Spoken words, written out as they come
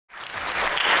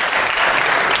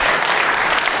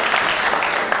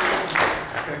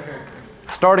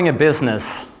Starting a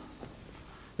business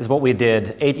is what we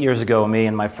did 8 years ago, me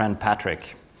and my friend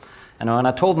Patrick. And when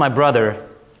I told my brother,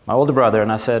 my older brother,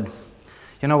 and I said,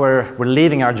 you know, we're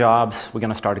leaving our jobs, we're going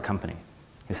to start a company.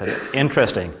 He said,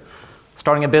 interesting.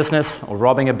 Starting a business or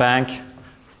robbing a bank,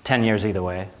 10 years either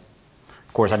way.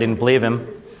 Of course, I didn't believe him.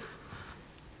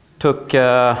 Took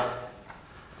about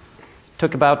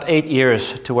 8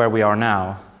 years to where we are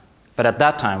now, but at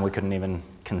that time we couldn't even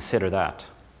consider that.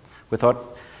 We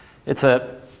thought it's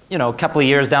a couple of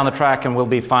years down the track and we'll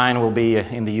be fine. We'll be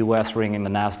in the US ringing the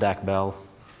NASDAQ bell.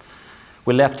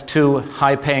 We left 2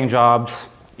 high-paying jobs,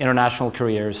 international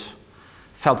careers.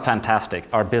 Felt fantastic.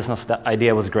 Our business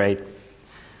idea was great.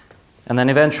 And then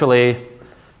eventually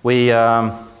we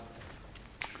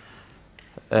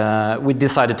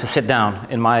decided to sit down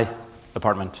in my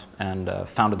apartment and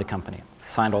founded the company.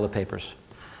 Signed all the papers.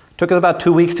 Took us about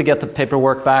 2 weeks to get the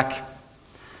paperwork back.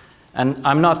 And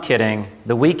I'm not kidding,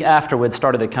 the week after we'd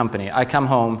started the company, I come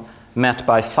home met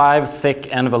by 5 thick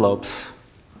envelopes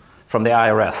from the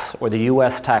IRS, or the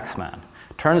US taxman.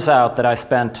 Turns out that I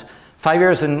spent 5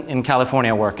 years in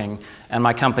California working, and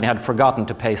my company had forgotten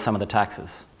to pay some of the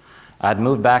taxes. I had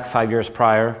moved back 5 years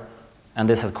prior, and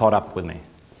this has caught up with me.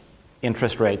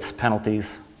 Interest rates,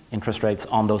 penalties, interest rates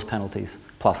on those penalties,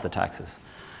 plus the taxes.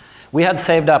 We had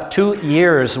saved up 2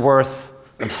 years' worth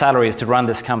of salaries to run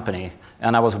this company,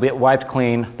 and I was wiped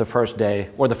clean the first day,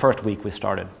 or the first week we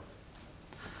started.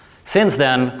 Since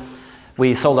then,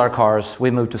 we sold our cars,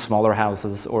 we moved to smaller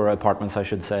houses, or apartments I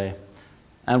should say,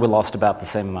 and we lost about the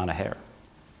same amount of hair.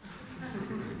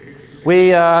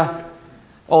 We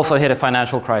also hit a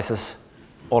financial crisis,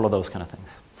 all of those kind of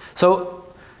things. So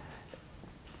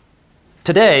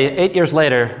today, 8 years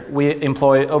later, we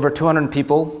employ over 200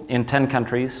 people in 10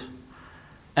 countries,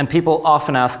 and people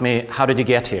often ask me, how did you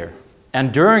get here?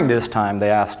 And during this time, they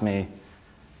asked me,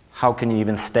 how can you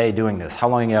even stay doing this? How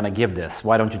long are you going to give this?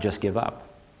 Why don't you just give up?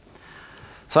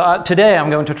 So today, I'm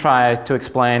going to try to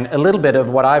explain a little bit of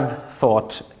what I've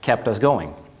thought kept us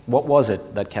going. What was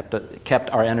it that kept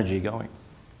our energy going?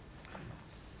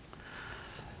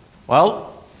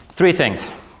 Well, 3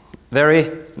 things. Very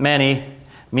many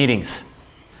meetings.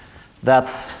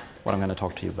 That's what I'm going to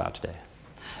talk to you about today.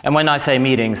 And when I say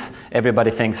meetings,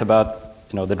 everybody thinks about,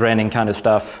 the draining kind of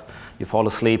stuff. You fall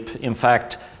asleep. In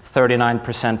fact,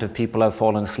 39% of people have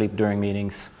fallen asleep during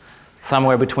meetings.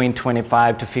 Somewhere between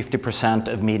 25 to 50%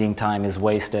 of meeting time is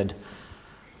wasted.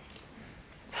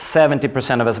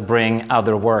 70% of us bring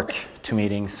other work to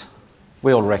meetings.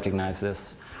 We all recognize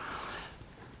this.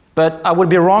 But I would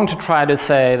be wrong to try to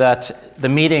say that the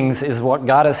meetings is what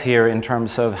got us here in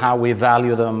terms of how we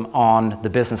value them on the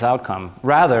business outcome.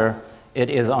 Rather, it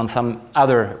is on some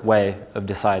other way of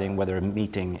deciding whether a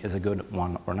meeting is a good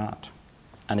one or not.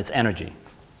 And it's energy.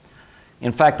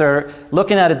 In fact,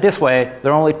 looking at it this way,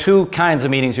 there are only 2 kinds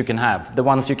of meetings you can have. The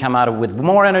ones you come out of with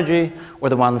more energy, or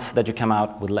the ones that you come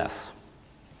out with less.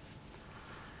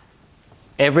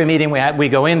 Every meeting we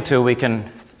go into, we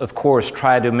can, of course,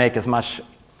 try to make as much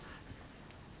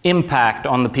impact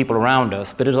on the people around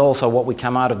us, but it's also what we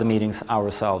come out of the meetings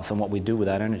ourselves and what we do with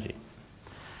that energy.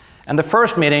 And the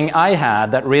first meeting I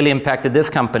had that really impacted this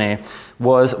company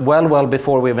was well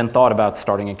before we even thought about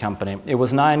starting a company. It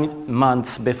was 9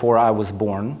 months before I was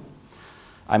born.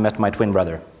 I met my twin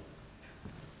brother.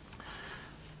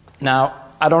 Now,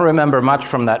 I don't remember much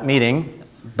from that meeting,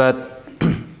 but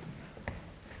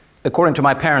according to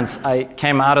my parents, I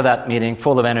came out of that meeting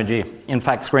full of energy, in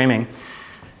fact screaming.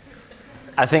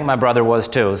 I think my brother was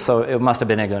too, so it must have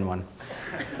been a good one.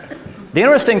 The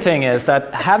interesting thing is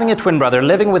that having a twin brother,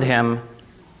 living with him,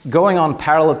 going on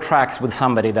parallel tracks with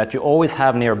somebody that you always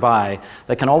have nearby,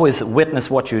 that can always witness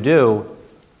what you do,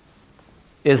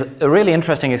 is a really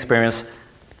interesting experience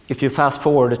if you fast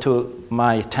forward to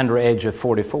my tender age of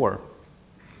 44.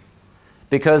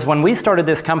 Because when we started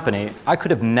this company, I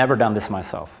could have never done this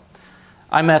myself.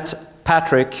 I met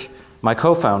Patrick, my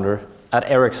co-founder, at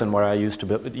Ericsson, where I used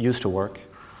to work,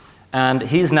 and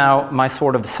he's now my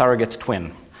sort of surrogate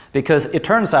twin. Because it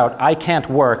turns out I can't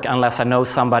work unless I know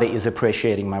somebody is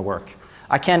appreciating my work.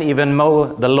 I can't even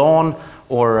mow the lawn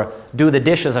or do the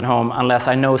dishes at home unless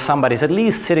I know somebody's at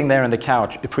least sitting there on the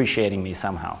couch appreciating me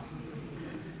somehow.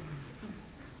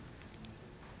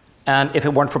 And if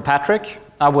it weren't for Patrick,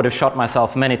 I would have shot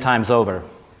myself many times over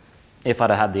if I'd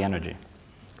had the energy.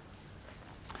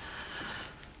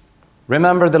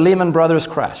 Remember the Lehman Brothers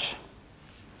crash?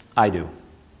 I do.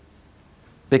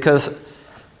 Because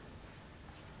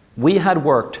we had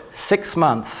worked 6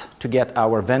 months to get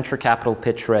our venture capital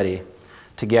pitch ready,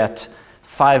 to get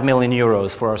 5 million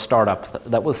euros for our startup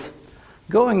that was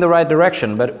going the right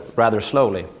direction, but rather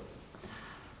slowly.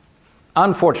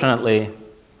 Unfortunately,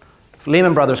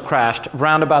 Lehman Brothers crashed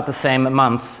round about the same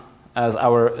month as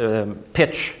our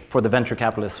pitch for the venture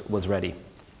capitalists was ready.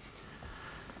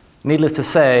 Needless to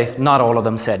say, not all of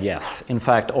them said yes. In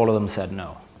fact, all of them said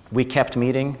no. We kept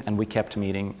meeting, and we kept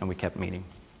meeting, and we kept meeting.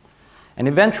 And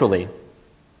eventually,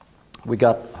 we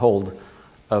got hold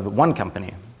of one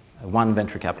company, one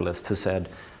venture capitalist who said,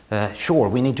 sure,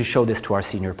 we need to show this to our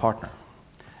senior partner.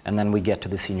 And then we get to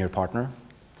the senior partner.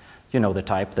 You know the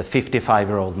type, the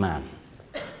 55-year-old man.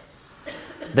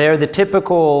 They're the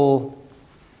typical,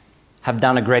 have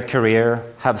done a great career,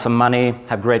 have some money,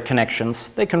 have great connections.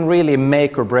 They can really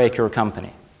make or break your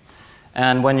company.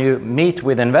 And when you meet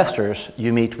with investors,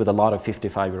 you meet with a lot of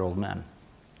 55-year-old men.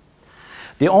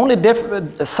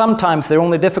 Sometimes the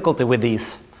only difficulty with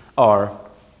these are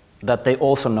that they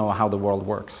also know how the world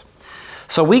works.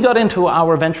 So we got into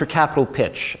our venture capital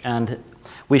pitch, and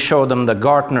we showed them the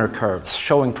Gartner curves,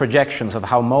 showing projections of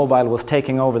how mobile was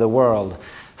taking over the world,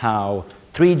 how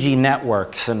 3G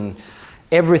networks and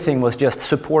everything was just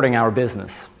supporting our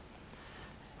business.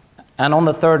 And on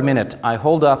the third minute, I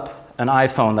hold up an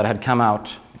iPhone that had come out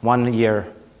 1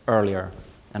 year earlier,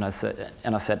 and I said,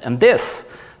 and this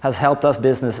has helped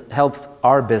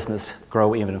our business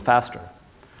grow even faster.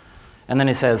 And then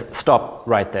he says, stop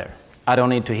right there. I don't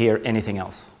need to hear anything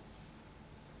else.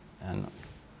 And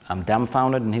I'm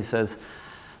dumbfounded, and he says,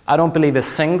 I don't believe a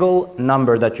single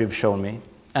number that you've shown me.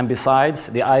 And besides,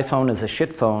 the iPhone is a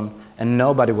shit phone, and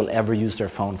nobody will ever use their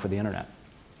phone for the internet.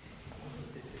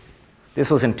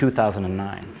 This was in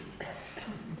 2009.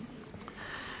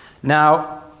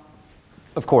 Now,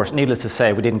 of course, needless to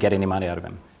say, we didn't get any money out of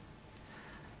him.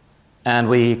 And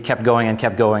we kept going,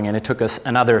 and it took us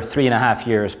another 3.5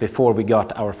 years before we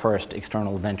got our first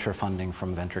external venture funding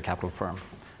from a venture capital firm,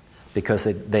 because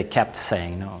they kept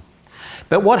saying no.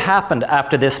 But what happened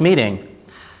after this meeting?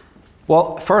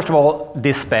 Well, first of all,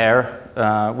 despair.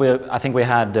 I think we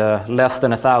had less than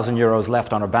 1,000 euros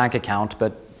left on our bank account,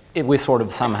 but we sort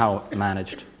of somehow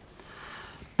managed.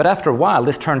 But after a while,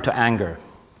 this turned to anger.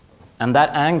 And that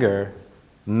anger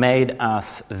made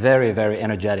us very, very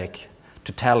energetic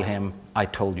to tell him, I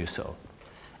told you so.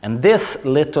 And this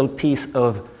little piece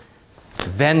of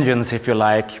vengeance, if you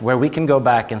like, where we can go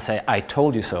back and say, I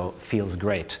told you so, feels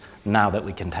great now that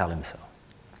we can tell him so.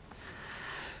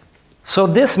 So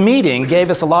this meeting gave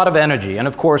us a lot of energy, and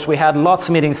of course we had lots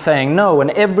of meetings saying no,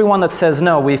 and everyone that says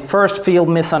no, we first feel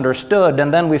misunderstood,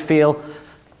 and then we feel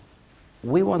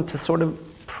we want to sort of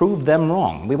prove them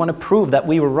wrong. We want to prove that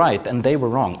we were right and they were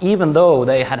wrong, even though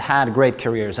they had had great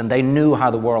careers and they knew how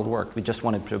the world worked. We just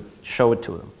wanted to show it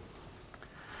to them.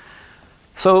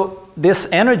 So this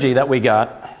energy that we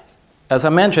got, as I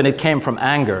mentioned, it came from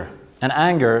anger, and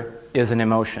anger is an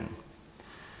emotion.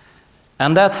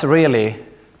 And that's really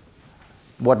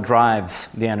what drives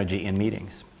the energy in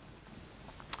meetings.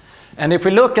 And if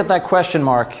we look at that question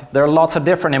mark, there are lots of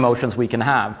different emotions we can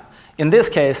have. In this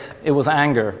case, it was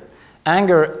anger.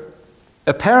 Anger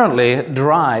apparently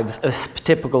drives a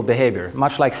typical behavior,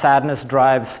 much like sadness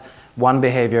drives one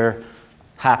behavior,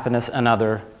 happiness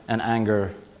another, and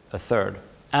anger a third.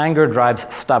 Anger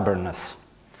drives stubbornness.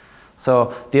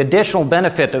 So the additional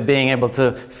benefit of being able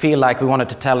to feel like we wanted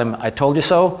to tell him, I told you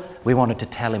so, we wanted to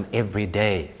tell him every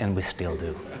day, and we still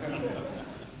do.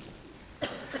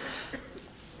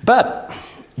 But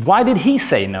why did he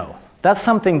say no? That's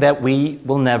something that we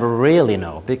will never really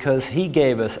know, because he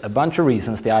gave us a bunch of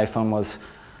reasons the iPhone was,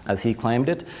 as he claimed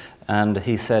it, and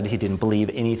he said he didn't believe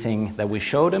anything that we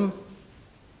showed him.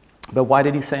 But why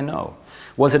did he say no?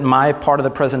 Was it my part of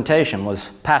the presentation? Was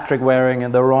Patrick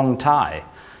wearing the wrong tie?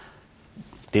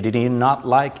 Did he not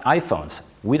like iPhones?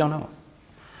 We don't know.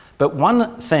 But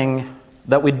one thing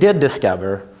that we did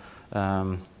discover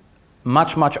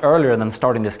much, much earlier than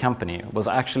starting this company was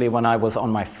actually when I was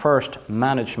on my first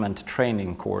management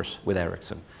training course with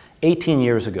Ericsson. 18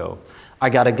 years ago, I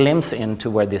got a glimpse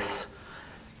into where this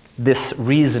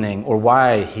reasoning, or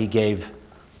why he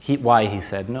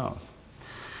said no.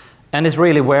 And it's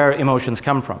really where emotions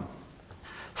come from.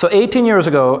 So 18 years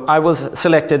ago, I was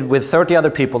selected with 30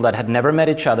 other people that had never met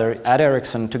each other at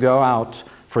Ericsson to go out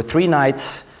for 3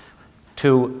 nights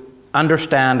to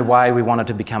understand why we wanted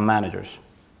to become managers.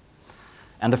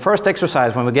 And the first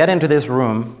exercise when we get into this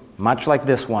room, much like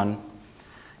this one,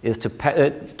 is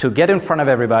to get in front of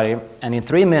everybody and in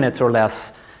 3 minutes or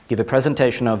less give a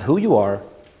presentation of who you are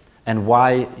and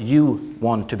why you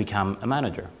want to become a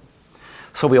manager.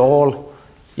 So we all,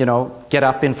 get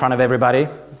up in front of everybody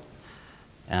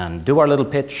and do our little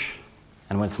pitch.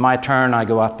 And when it's my turn, I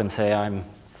go up and say, I'm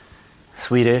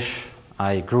Swedish.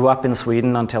 I grew up in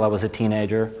Sweden until I was a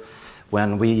teenager.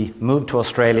 When we moved to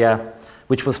Australia,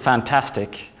 which was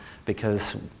fantastic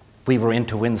because we were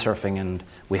into windsurfing and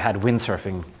we had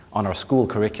windsurfing on our school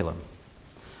curriculum.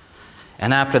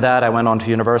 And after that, I went on to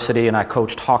university and I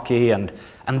coached hockey, and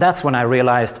that's when I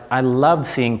realized I loved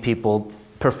seeing people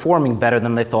performing better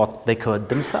than they thought they could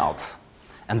themselves.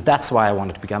 And that's why I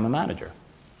wanted to become a manager.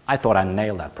 I thought I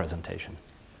nailed that presentation.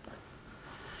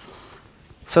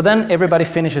 So then everybody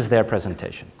finishes their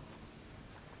presentation.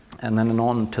 And then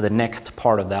on to the next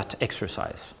part of that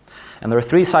exercise. And there are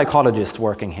 3 psychologists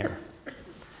working here.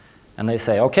 And they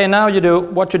say, okay, now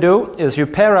what you do is you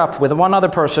pair up with one other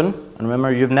person, and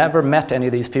remember, you've never met any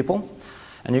of these people,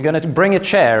 and you're going to bring a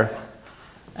chair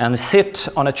and sit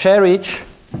on a chair each,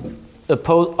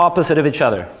 opposite of each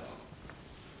other.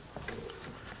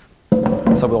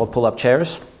 So we all pull up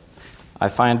chairs.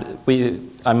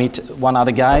 I meet one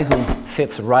other guy who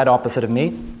sits right opposite of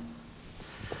me,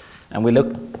 and we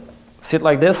sit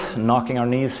like this, knocking our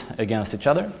knees against each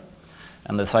other.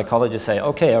 And the psychologists say,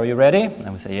 okay, are you ready?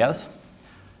 And we say, yes.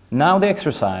 Now the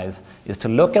exercise is to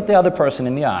look at the other person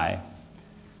in the eye,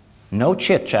 no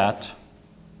chit-chat,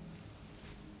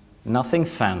 nothing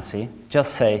fancy,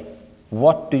 just say,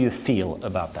 what do you feel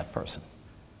about that person?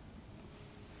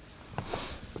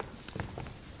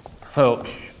 So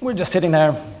we're just sitting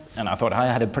there, and I thought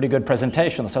I had a pretty good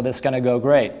presentation, so this is going to go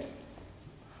great.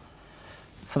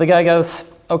 So the guy goes,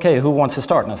 okay, who wants to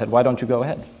start? And I said, why don't you go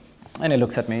ahead? And he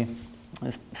looks at me,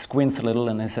 squints a little,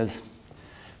 and he says,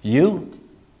 you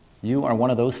are one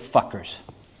of those fuckers.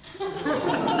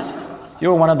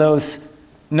 You're one of those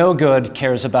no good,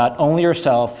 cares about only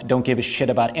yourself, don't give a shit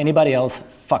about anybody else,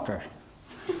 fucker.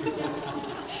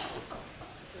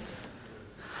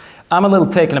 I'm a little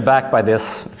taken aback by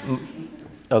this,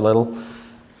 a little.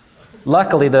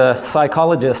 Luckily, the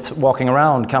psychologists walking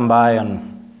around come by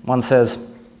and one says,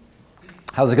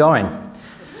 how's it going?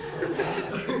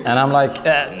 And I'm like,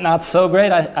 not so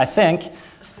great, I think.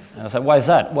 And I said, why is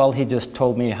that? Well, he just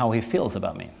told me how he feels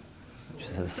about me. She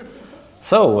says,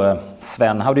 so,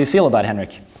 Sven, how do you feel about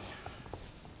Henric?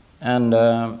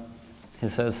 And he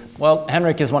says, well,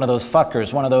 Henric is one of those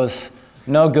fuckers, one of those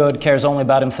no good, cares only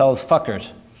about himself fuckers.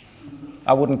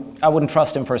 I wouldn't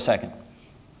trust him for a second.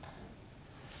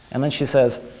 And then she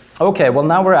says, okay, well,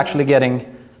 now we're actually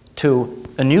getting to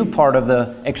a new part of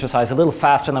the exercise a little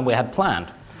faster than we had planned.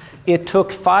 It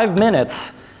took 5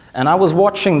 minutes, and I was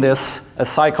watching this, a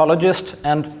psychologist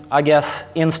and, I guess,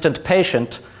 instant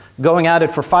patient, going at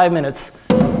it for 5 minutes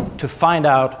to find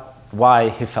out why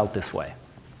he felt this way.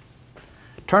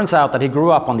 Turns out that he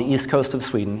grew up on the east coast of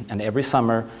Sweden and every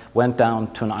summer went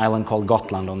down to an island called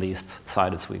Gotland on the east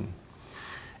side of Sweden.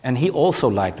 And he also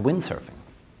liked windsurfing.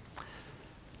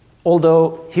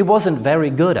 Although he wasn't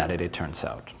very good at it, it turns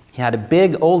out. He had a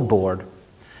big old board,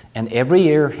 and every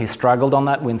year he struggled on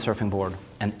that windsurfing board.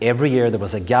 And every year there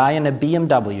was a guy in a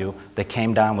BMW that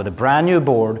came down with a brand new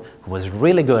board who was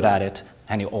really good at it,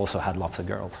 and he also had lots of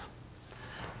girls.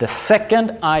 The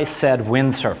second I said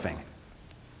windsurfing,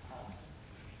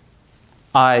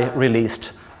 I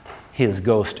released his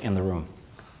ghost in the room.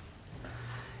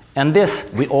 And this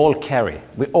we all carry.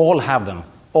 We all have them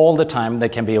all the time. They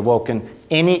can be awoken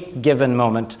any given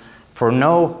moment for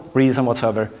no reason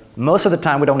whatsoever. Most of the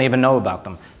time we don't even know about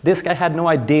them. This guy had no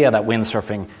idea that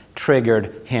windsurfing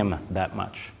triggered him that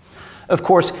much. Of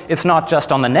course, it's not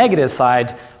just on the negative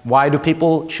side. Why do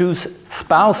people choose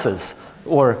spouses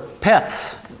or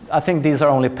pets? I think these are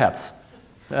only pets.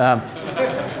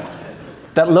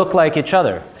 That look like each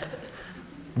other.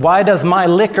 Why does my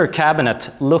liquor cabinet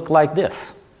look like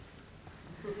this?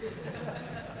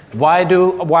 Why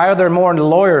are there more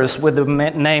lawyers with the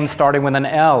name starting with an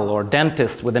L or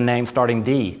dentists with the name starting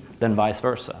D than vice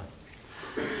versa?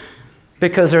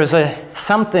 Because there's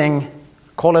something,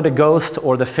 call it a ghost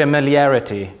or the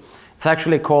familiarity. It's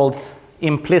actually called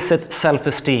implicit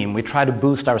self-esteem. We try to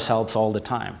boost ourselves all the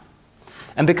time.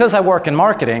 And because I work in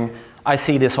marketing, I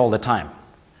see this all the time.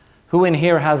 Who in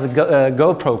here has a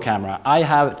GoPro camera? I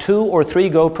have 2 or 3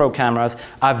 GoPro cameras.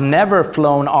 I've never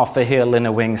flown off a hill in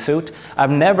a wingsuit. I've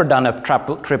never done a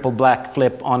triple black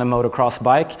flip on a motocross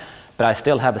bike, but I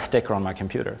still have a sticker on my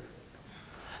computer.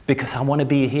 Because I want to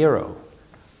be a hero.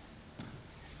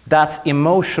 That's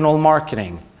emotional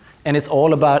marketing, and it's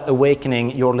all about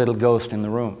awakening your little ghost in the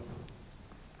room.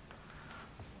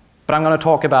 But I'm going to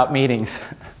talk about meetings.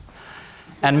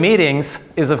 And meetings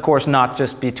is, of course, not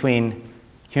just between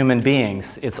human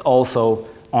beings, it's also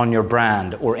on your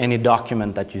brand or any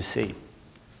document that you see.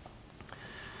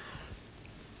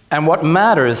 And what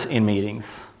matters in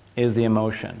meetings is the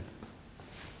emotion.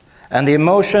 And the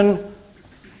emotion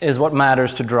is what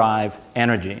matters to drive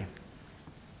energy.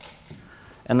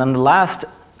 And then the last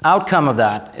outcome of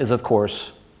that is, of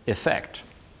course, effect.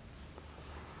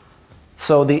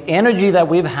 So the energy that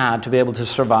we've had to be able to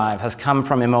survive has come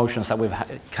from emotions that we've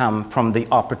come from the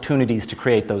opportunities to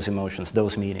create those emotions,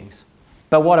 those meetings.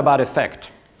 But what about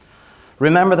effect?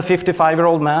 Remember the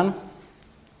 55-year-old man?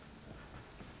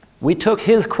 We took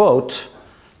his quote,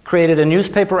 created a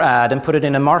newspaper ad and put it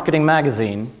in a marketing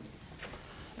magazine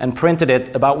and printed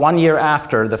it about 1 year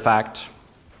after the fact.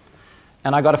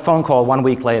 And I got a phone call 1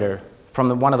 week later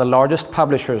from one of the largest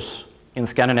publishers in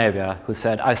Scandinavia who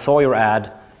said, I saw your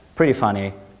ad, pretty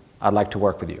funny, I'd like to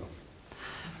work with you.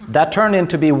 That turned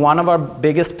into be one of our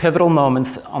biggest pivotal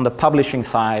moments on the publishing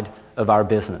side of our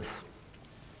business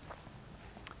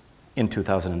in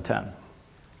 2010.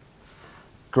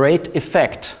 Great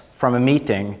effect from a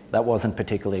meeting that wasn't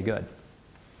particularly good.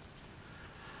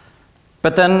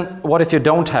 But then what if you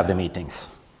don't have the meetings?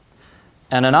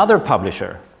 And another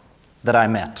publisher that I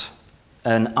met,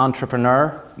 an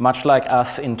entrepreneur, much like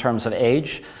us in terms of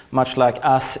age, much like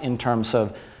us in terms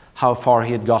of how far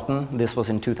he had gotten. This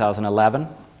was in 2011.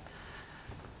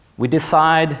 We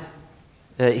decide,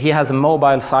 he has a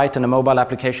mobile site and a mobile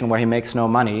application where he makes no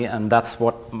money, and that's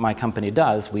what my company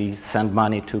does. We send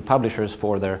money to publishers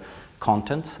for their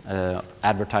content,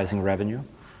 advertising revenue.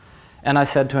 And I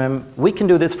said to him, we can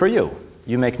do this for you.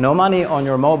 You make no money on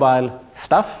your mobile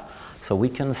stuff, so we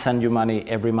can send you money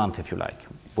every month if you like.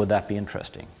 Would that be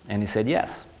interesting? And he said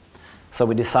yes. So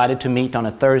we decided to meet on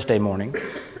a Thursday morning.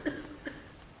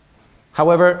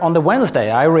 However, on the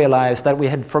Wednesday, I realized that we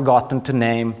had forgotten to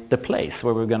name the place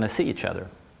where we were going to see each other.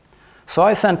 So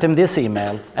I sent him this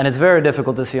email, and it's very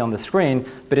difficult to see on the screen,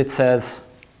 but it says,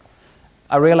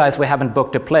 I realize we haven't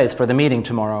booked a place for the meeting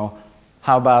tomorrow.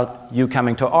 How about you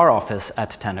coming to our office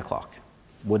at 10 o'clock?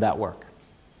 Would that work?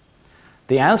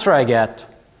 The answer I get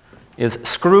is,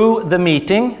 screw the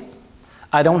meeting.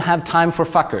 I don't have time for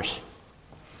fuckers.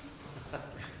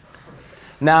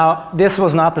 Now, this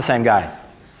was not the same guy.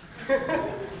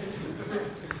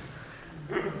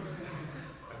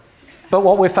 But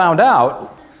what we found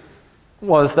out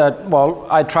was that, well,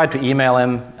 I tried to email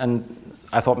him, and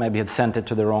I thought maybe he'd sent it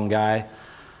to the wrong guy.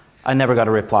 I never got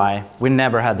a reply. We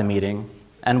never had the meeting,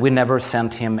 and we never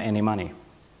sent him any money.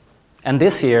 And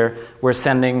this year, we're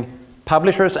sending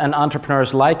publishers and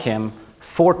entrepreneurs like him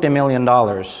 $40 million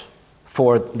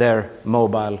for their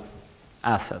mobile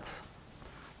assets.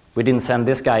 We didn't send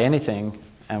this guy anything,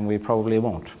 and we probably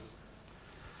won't.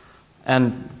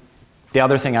 And the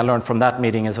other thing I learned from that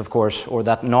meeting is, of course, or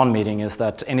that non-meeting, is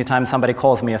that anytime somebody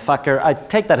calls me a fucker, I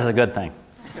take that as a good thing.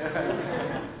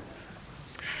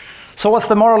 So what's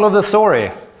the moral of the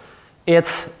story?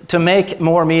 It's to make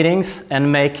more meetings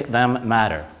and make them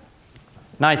matter.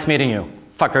 Nice meeting you,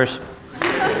 fuckers.